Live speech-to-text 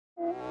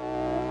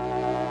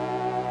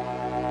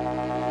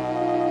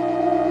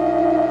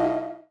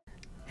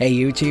Hey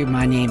YouTube,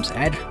 my name's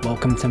Ed.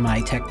 Welcome to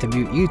my Tech to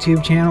Boot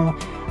YouTube channel,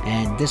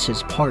 and this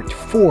is part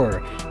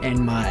 4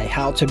 in my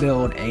How to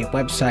Build a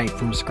Website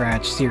from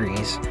Scratch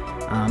series.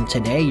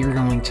 Today you're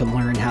going to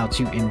learn how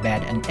to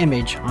embed an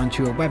image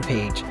onto a web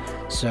page.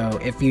 So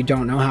if you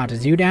don't know how to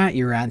do that,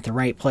 you're at the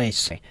right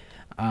place.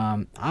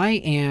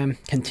 I am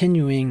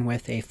continuing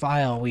with a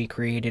file we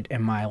created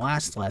in my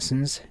last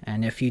lessons,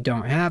 and if you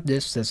don't have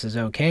this is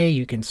okay.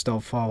 You can still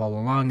follow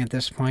along at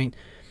this point.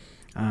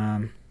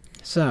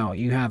 So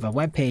you have a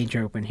web page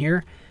open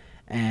here,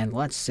 and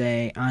let's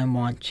say I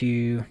want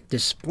to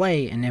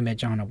display an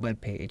image on a web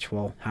page.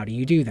 Well, how do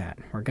you do that?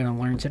 We're going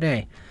to learn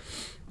today.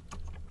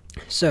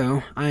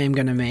 So I am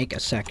going to make a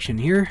section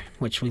here,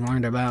 which we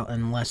learned about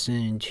in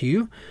lesson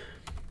 2,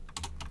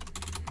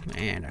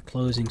 and a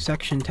closing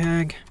section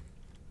tag,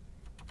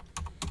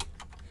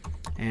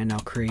 and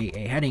I'll create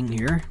a heading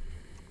here,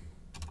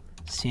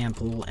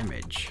 sample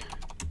image.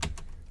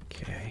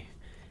 Okay.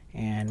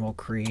 And we'll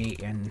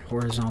create an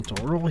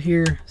horizontal roll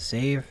here,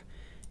 save,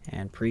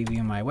 and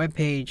preview my web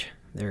page.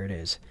 There it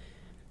is.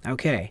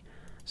 Okay,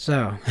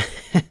 so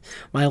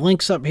my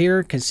links up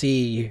here can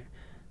see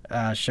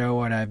show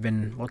what I've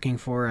been looking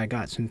for. I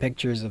got some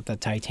pictures of the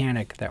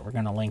Titanic that we're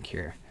going to link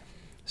here.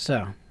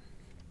 So,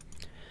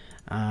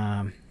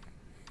 how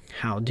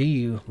do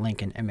you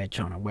link an image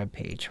on a web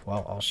page?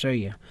 Well, I'll show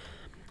you.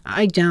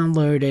 I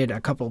downloaded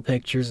a couple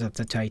pictures of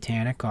the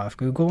Titanic off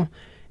Google,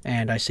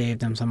 and I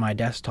saved them to my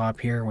desktop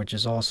here, which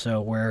is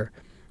also where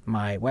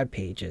my web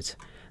page is.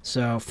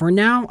 So for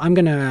now, I'm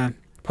gonna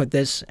put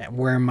this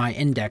where my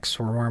index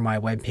or where my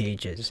web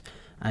page is,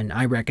 and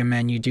I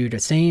recommend you do the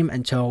same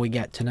until we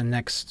get to the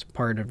next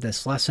part of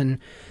this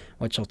lesson,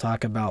 which will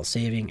talk about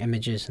saving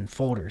images in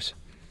folders.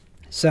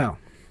 So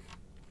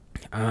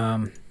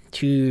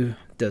to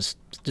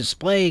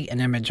display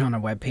an image on a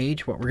web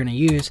page, what we're going to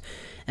use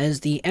is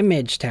the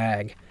image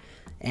tag.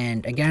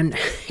 And again,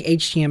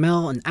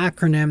 HTML and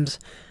acronyms,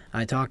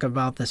 I talk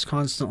about this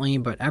constantly,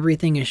 but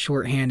everything is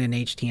shorthand in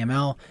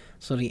HTML.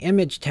 So the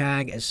image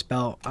tag is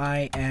spelled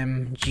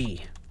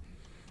IMG.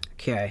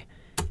 Okay,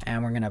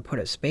 and we're going to put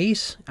a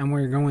space, and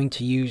we're going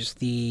to use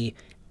the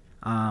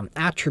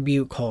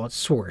attribute called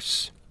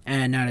source.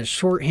 And that is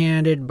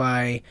shorthanded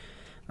by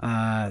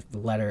the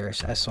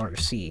letters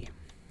SRC.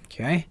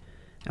 Okay,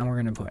 and we're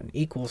going to put an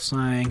equal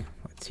sign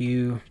with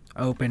 2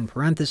 open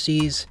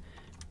parentheses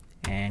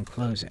and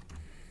close it.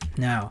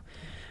 Now,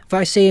 if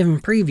I save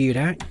and preview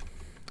that,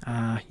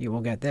 you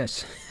will get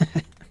this.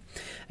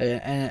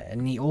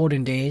 In the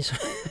olden days,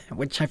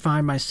 which I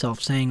find myself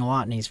saying a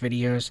lot in these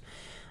videos,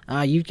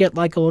 you'd get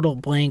like a little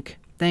blank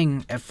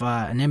thing if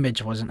an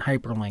image wasn't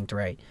hyperlinked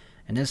right.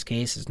 In this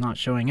case, it's not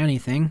showing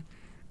anything,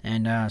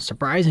 and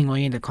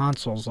surprisingly, the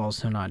console's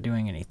also not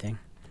doing anything.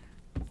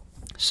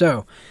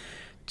 So,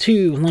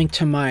 to link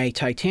to my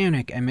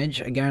Titanic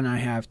image, again, I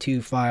have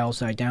 2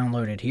 files I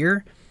downloaded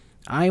here.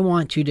 I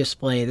want to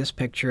display this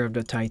picture of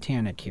the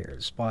Titanic here,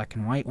 this black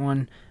and white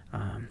one.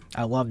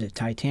 I love the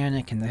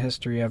Titanic and the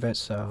history of it,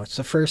 so it's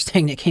the first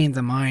thing that came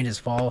to mind as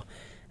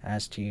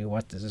to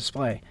what to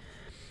display.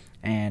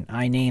 And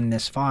I named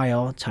this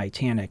file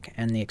Titanic,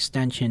 and the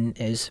extension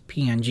is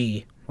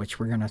PNG, which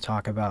we're going to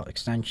talk about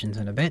extensions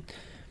in a bit.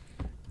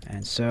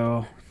 And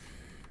so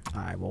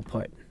I will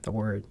put the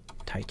word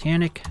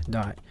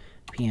Titanic.png,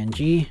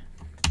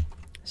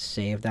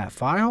 save that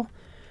file,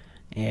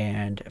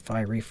 and if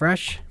I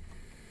refresh,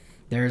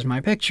 there's my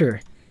picture.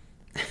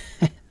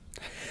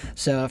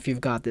 So if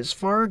you've got this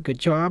far, good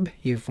job.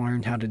 You've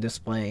learned how to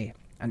display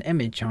an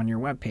image on your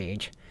web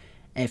page.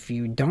 If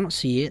you don't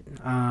see it,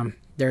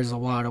 there's a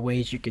lot of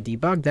ways you could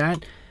debug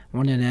that.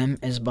 One of them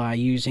is by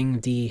using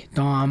the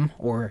DOM,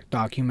 or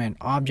Document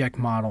Object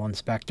Model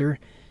Inspector,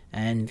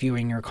 and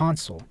viewing your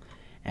console.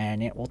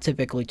 And it will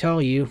typically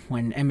tell you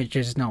when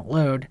images don't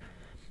load,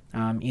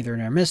 either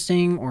they're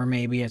missing or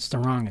maybe it's the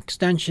wrong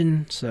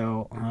extension.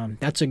 So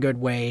that's a good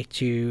way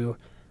to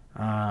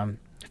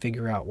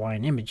figure out why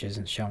an image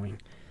isn't showing.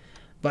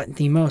 But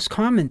the most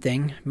common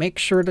thing, make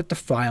sure that the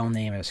file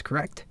name is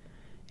correct.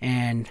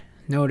 And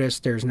notice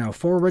there's no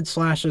forward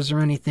slashes or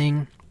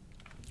anything.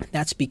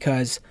 That's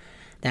because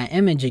that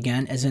image,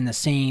 again, is in the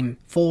same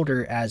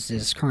folder as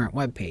this current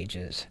web page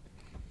is.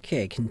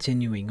 Okay,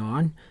 continuing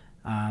on.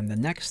 The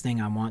next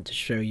thing I want to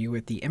show you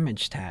with the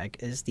image tag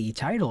is the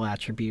title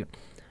attribute.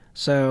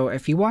 So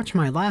if you watch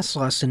my last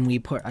lesson, we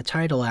put a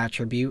title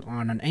attribute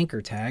on an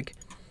anchor tag.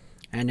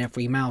 And if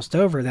we moused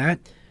over that,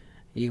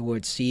 you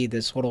would see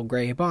this little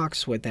gray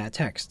box with that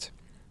text.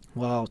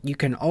 Well, you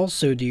can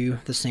also do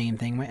the same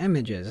thing with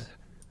images.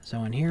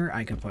 So in here,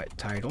 I could put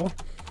title,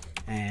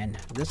 and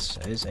this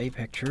is a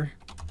picture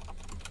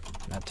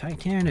of the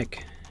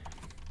Titanic.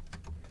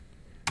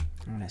 I'm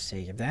going to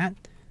save that,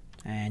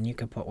 and you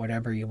can put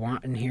whatever you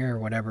want in here,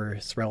 whatever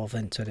is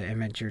relevant to the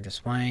image you're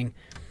displaying.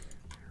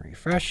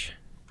 Refresh.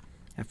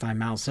 If I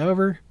mouse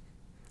over,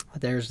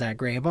 there's that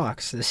gray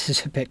box. This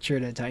is a picture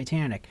of the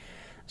Titanic.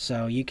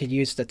 So you could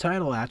use the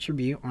title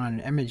attribute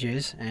on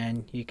images,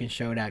 and you can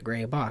show that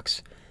gray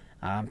box.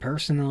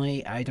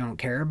 Personally, I don't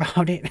care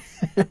about it.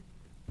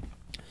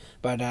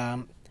 But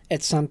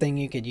it's something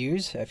you could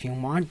use if you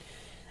want.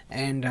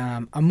 And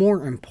a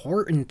more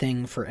important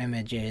thing for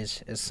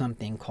images is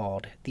something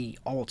called the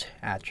alt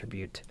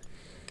attribute.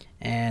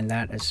 And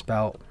that is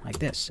spelled like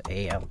this,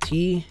 ALT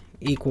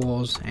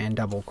equals and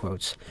double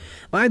quotes.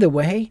 By the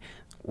way,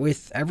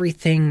 with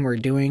everything we're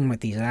doing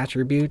with these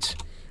attributes,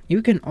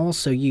 you can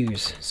also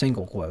use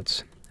single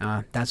quotes.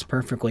 That's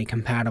perfectly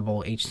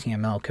compatible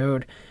HTML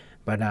code,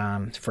 but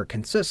for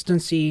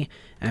consistency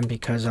and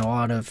because a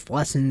lot of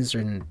lessons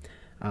and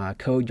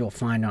code you'll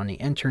find on the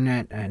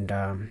internet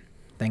and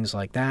things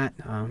like that,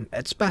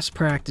 it's best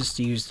practice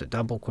to use the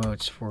double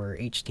quotes for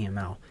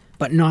HTML,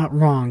 but not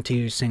wrong to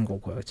use single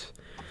quotes.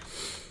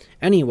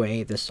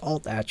 Anyway, this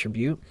alt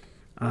attribute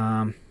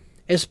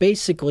is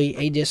basically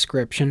a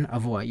description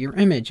of what your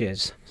image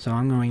is. So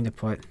I'm going to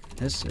put,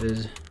 this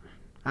is,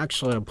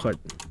 actually I'll put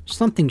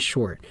something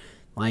short,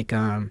 like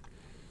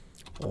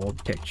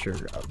old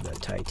picture of the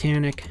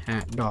Titanic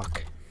at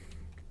dock.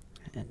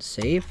 And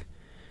save.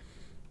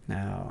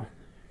 Now,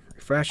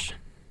 refresh.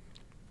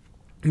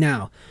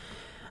 Now,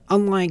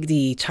 unlike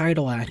the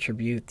title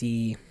attribute,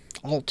 the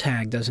alt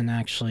tag doesn't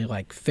actually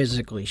like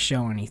physically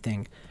show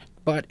anything,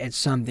 but it's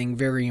something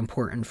very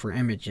important for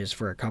images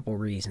for a couple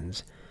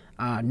reasons.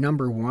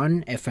 Number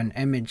one, if an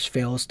image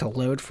fails to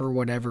load for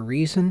whatever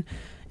reason,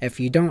 if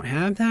you don't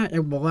have that,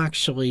 it will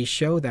actually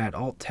show that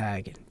alt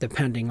tag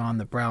depending on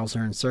the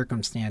browser and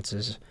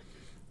circumstances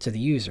to the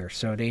user.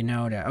 So they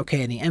know that,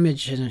 okay, the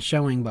image isn't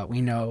showing, but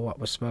we know what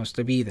was supposed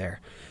to be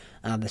there.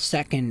 The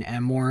second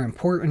and more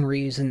important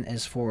reason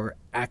is for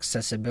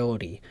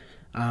accessibility.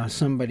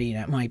 Somebody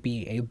that might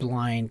be a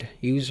blind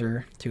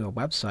user to a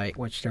website,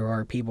 which there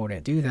are people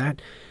that do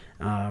that,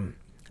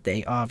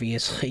 they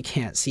obviously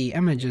can't see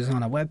images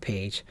on a web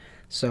page.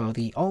 So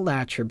the alt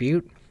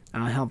attribute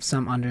helps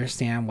them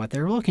understand what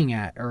they're looking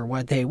at, or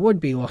what they would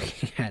be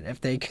looking at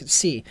if they could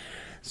see.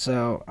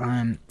 So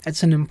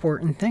it's an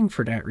important thing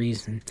for that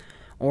reason.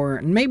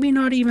 Or maybe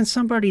not even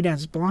somebody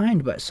that's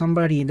blind, but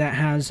somebody that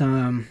has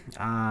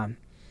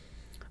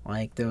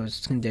like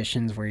those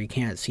conditions where you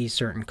can't see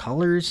certain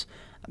colors.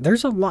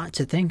 There's a lot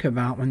to think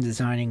about when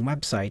designing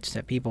websites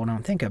that people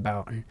don't think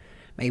about, and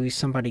maybe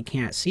somebody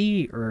can't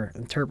see or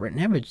interpret an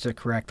image the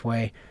correct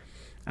way.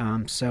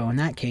 So in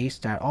that case,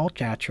 that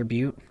alt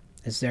attribute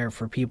is there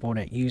for people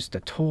that use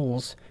the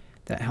tools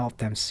that help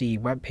them see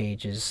web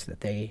pages that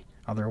they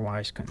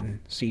otherwise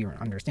couldn't see or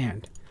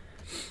understand.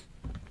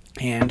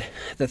 And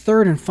the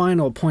third and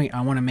final point I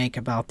want to make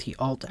about the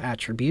alt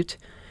attribute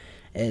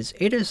is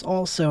it is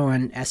also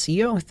an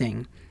SEO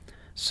thing.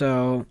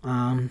 So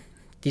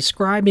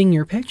describing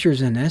your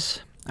pictures in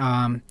this,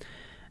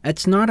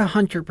 it's not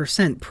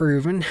 100%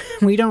 proven.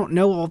 We don't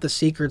know all the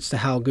secrets to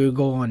how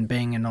Google and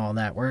Bing and all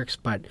that works,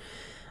 but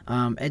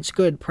it's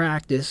good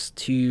practice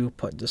to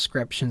put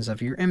descriptions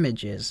of your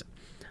images.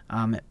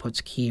 It puts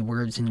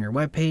keywords in your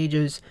web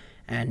pages,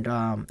 and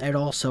it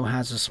also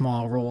has a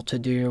small role to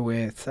do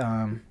with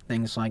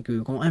things like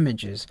Google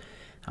Images.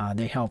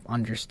 They help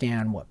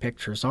understand what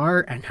pictures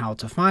are and how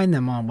to find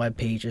them on web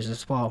pages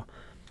as well.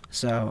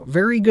 So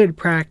very good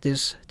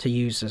practice to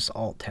use this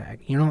alt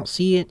tag. You don't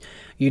see it,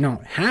 you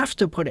don't have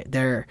to put it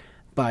there,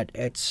 but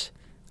it's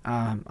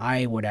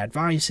I would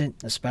advise it,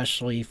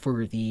 especially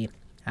for the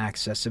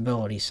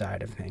accessibility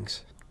side of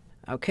things.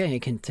 Okay,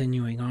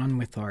 continuing on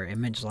with our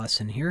image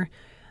lesson here.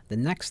 The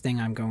next thing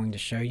I'm going to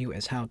show you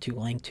is how to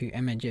link to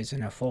images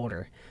in a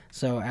folder.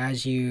 So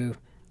as you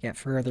get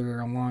further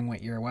along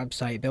with your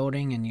website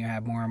building and you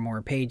have more and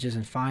more pages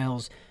and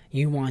files,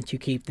 you want to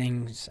keep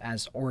things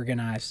as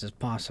organized as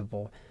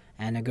possible.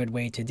 And a good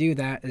way to do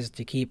that is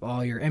to keep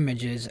all your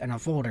images in a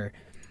folder.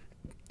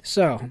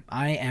 So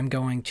I am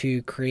going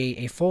to create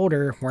a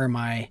folder where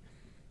my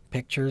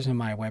pictures and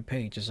my web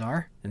pages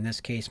are, in this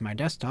case my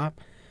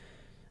desktop.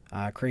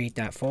 Create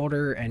that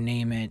folder and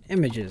name it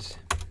images.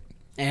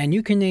 And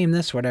you can name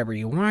this whatever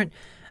you want,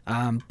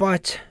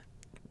 but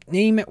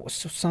name it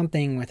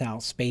something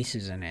without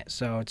spaces in it.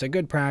 So it's a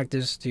good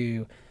practice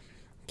to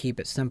keep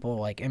it simple,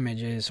 like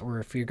images, or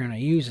if you're going to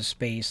use a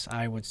space,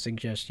 I would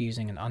suggest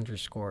using an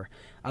underscore.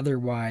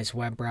 Otherwise,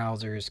 web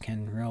browsers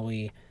can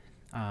really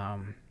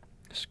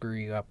screw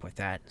you up with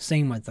that.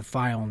 Same with the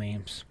file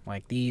names,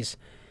 like these.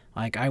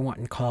 Like, I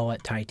wouldn't call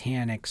it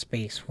Titanic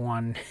space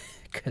 1,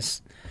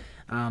 because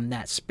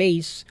that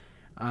space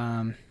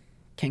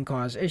can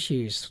cause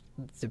issues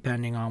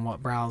depending on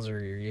what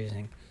browser you're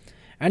using.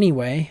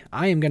 Anyway,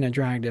 I am going to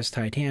drag this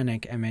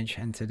Titanic image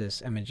into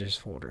this images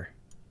folder.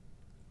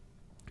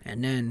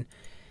 And then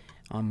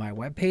on my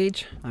web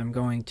page, I'm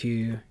going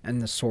to, in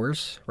the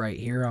source right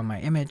here on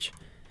my image,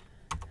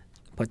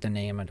 put the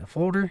name of the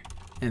folder,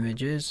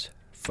 images,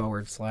 /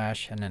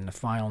 and then the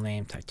file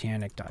name,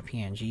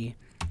 titanic.png.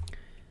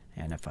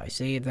 And if I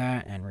save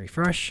that and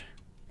refresh,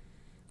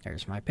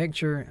 there's my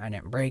picture. I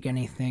didn't break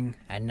anything.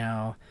 And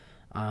now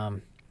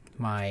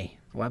my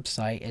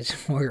website is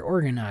more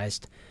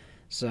organized.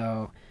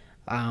 So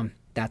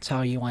that's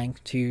how you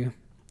link to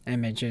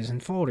images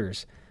and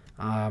folders.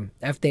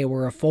 If they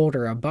were a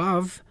folder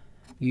above,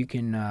 you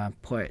can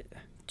put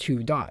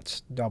 2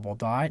 dots, double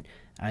dot,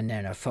 and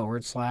then a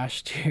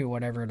 / to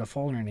whatever the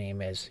folder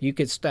name is. You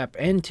could step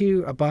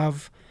into,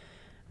 above,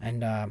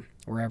 and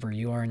wherever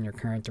you are in your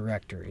current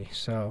directory.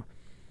 So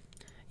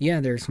yeah,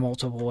 there's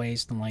multiple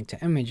ways to link to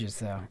images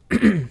though.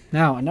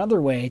 Now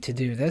another way to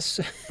do this,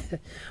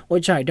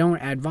 which I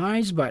don't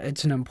advise but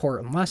it's an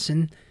important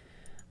lesson,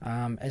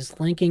 is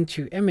linking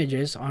to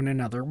images on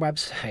another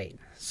website.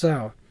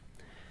 So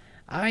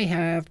I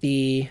have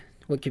the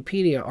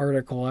Wikipedia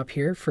article up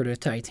here for the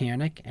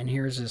Titanic, and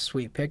here's a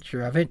sweet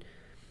picture of it.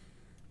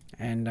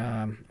 And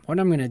what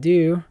I'm going to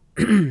do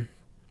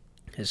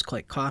is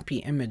click copy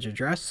image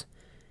address.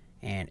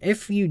 And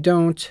if you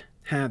don't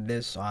have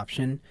this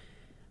option,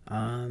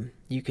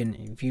 you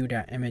can view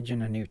that image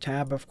in a new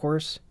tab, of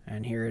course.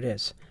 And here it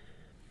is.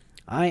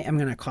 I am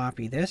going to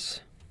copy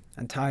this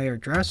entire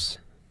address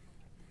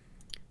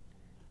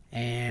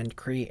and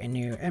create a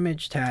new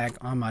image tag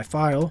on my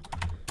file.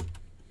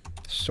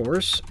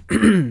 Source.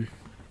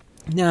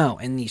 Now,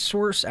 in the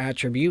source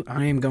attribute,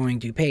 I am going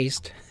to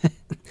paste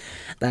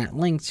that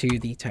link to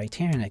the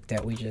Titanic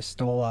that we just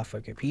stole off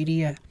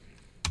Wikipedia.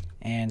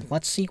 And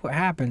let's see what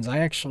happens. I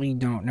actually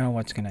don't know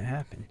what's going to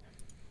happen.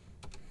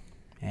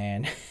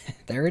 And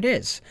there it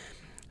is.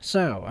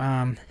 So,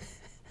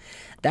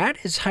 that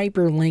is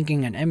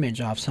hyperlinking an image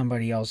off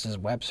somebody else's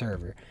web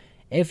server.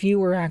 If you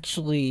were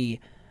actually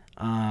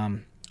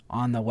on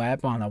the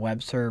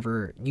web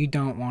server, you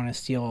don't want to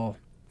steal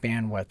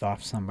bandwidth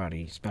off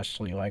somebody,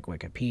 especially like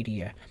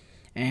Wikipedia.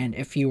 And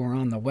if you were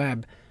on the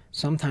web,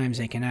 sometimes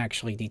they can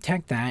actually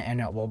detect that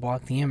and it will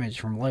block the image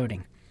from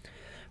loading.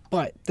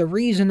 But the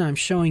reason I'm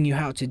showing you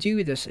how to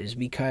do this is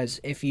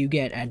because if you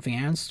get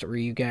advanced or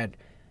you get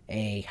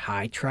a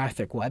high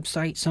traffic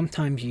website,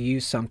 sometimes you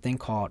use something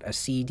called a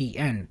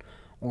CDN,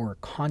 or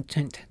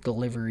Content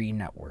Delivery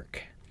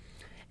Network.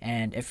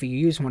 And if you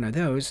use one of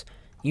those,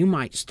 you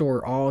might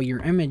store all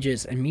your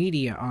images and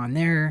media on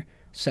there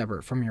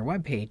separate from your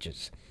web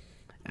pages.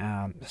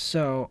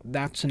 So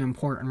that's an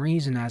important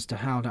reason as to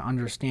how to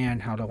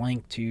understand how to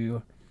link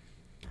to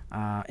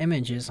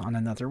images on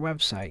another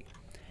website.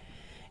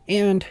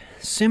 And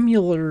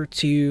similar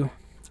to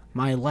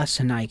my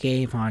lesson I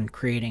gave on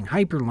creating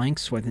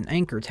hyperlinks with an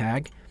anchor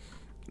tag,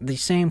 the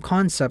same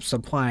concepts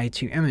apply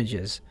to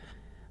images.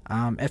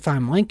 If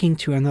I'm linking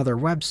to another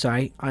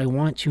website, I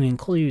want to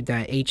include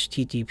that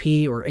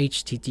HTTP or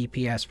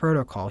HTTPS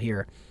protocol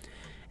here.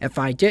 If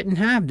I didn't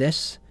have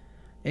this,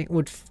 it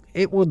would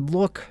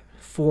look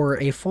for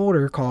a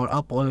folder called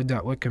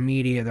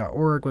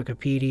upload.wikimedia.org,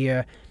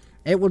 Wikipedia.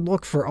 It would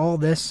look for all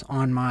this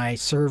on my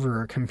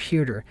server or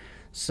computer.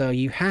 So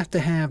you have to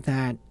have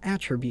that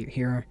attribute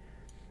here,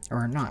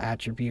 or not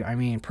attribute, I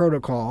mean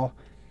protocol,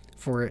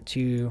 for it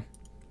to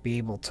be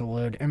able to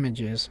load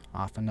images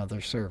off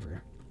another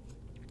server.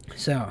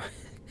 So,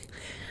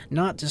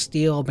 not to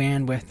steal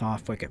bandwidth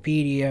off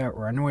Wikipedia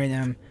or annoy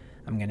them,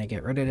 I'm going to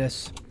get rid of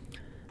this.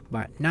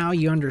 But now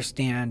you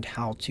understand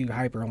how to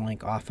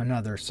hyperlink off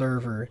another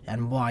server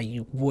and why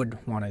you would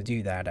want to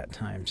do that at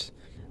times.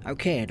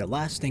 Okay, the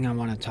last thing I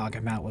want to talk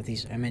about with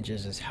these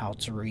images is how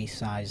to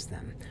resize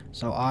them.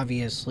 So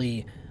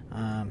obviously,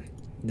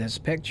 this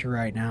picture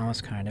right now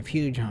is kind of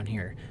huge on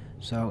here.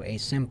 So a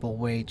simple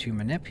way to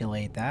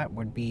manipulate that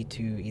would be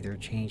to either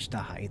change the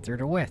height or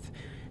the width.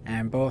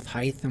 And both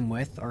height and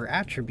width are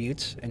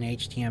attributes in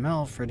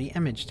HTML for the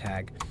image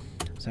tag.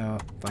 So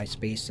if I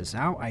space this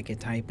out, I could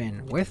type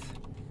in width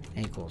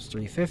equals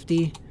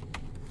 350,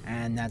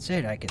 and that's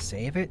it. I could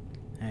save it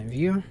and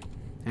view,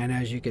 and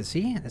as you can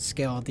see, it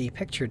scaled the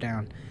picture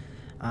down.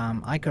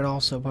 I could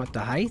also put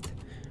the height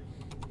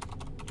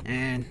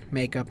and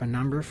make up a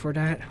number for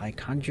that, like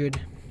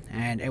 100,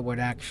 and it would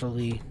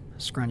actually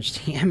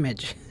scrunch the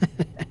image.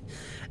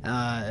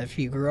 If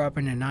you grew up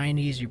in the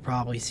 90s, you've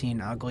probably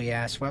seen ugly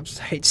ass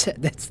websites that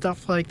did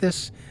stuff like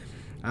this.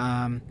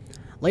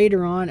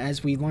 Later on,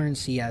 as we learn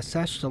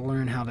CSS, to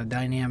learn how to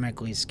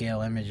dynamically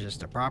scale images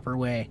the proper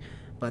way,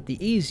 but the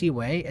easy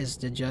way is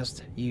to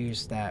just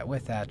use that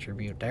width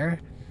attribute there,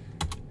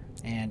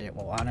 and it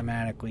will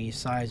automatically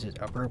size it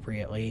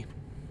appropriately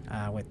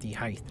with the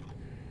height.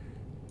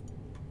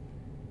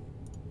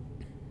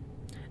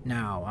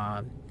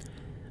 Now,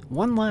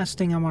 one last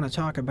thing I want to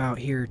talk about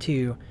here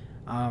too.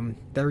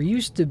 There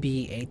used to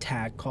be a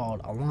tag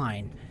called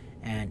align,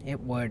 and it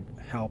would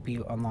help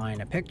you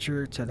align a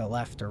picture to the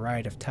left or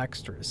right of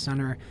text or the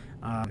center.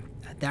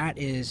 That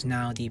is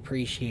now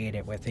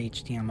depreciated with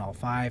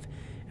HTML5,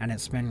 and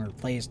it's been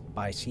replaced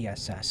by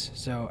CSS.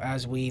 So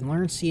as we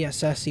learn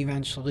CSS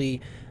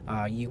eventually,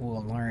 you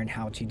will learn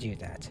how to do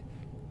that.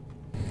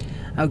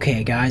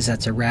 Okay guys,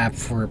 that's a wrap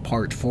for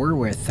part 4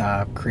 with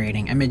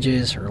creating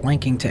images or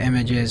linking to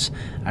images.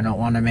 I don't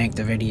want to make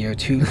the video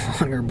too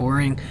long or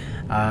boring.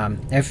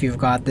 If you've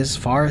got this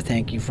far,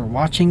 thank you for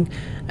watching,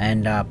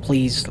 and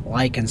please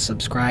like and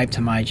subscribe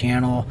to my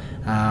channel.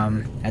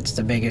 That's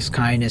the biggest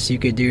kindness you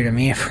could do to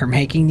me for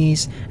making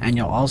these, and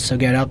you'll also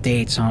get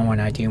updates on when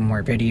I do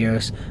more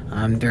videos.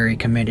 I'm very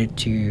committed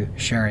to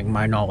sharing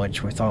my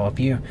knowledge with all of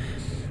you.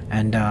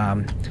 And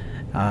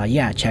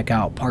yeah, check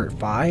out part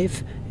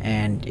 5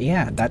 And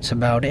yeah, that's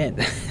about it.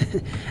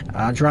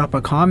 Drop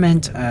a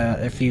comment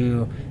if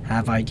you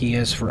have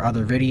ideas for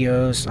other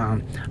videos.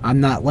 I'm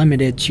not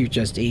limited to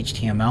just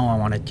HTML. I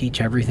want to teach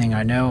everything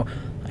I know,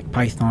 like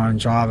Python,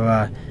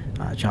 Java,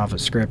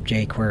 JavaScript,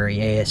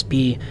 jQuery,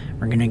 ASP.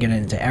 We're going to get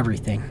into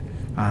everything.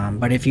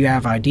 But if you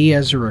have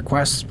ideas or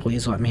requests,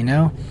 please let me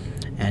know.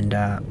 And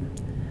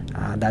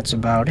that's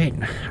about it.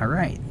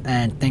 Alright,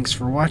 and thanks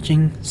for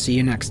watching. See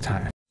you next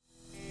time.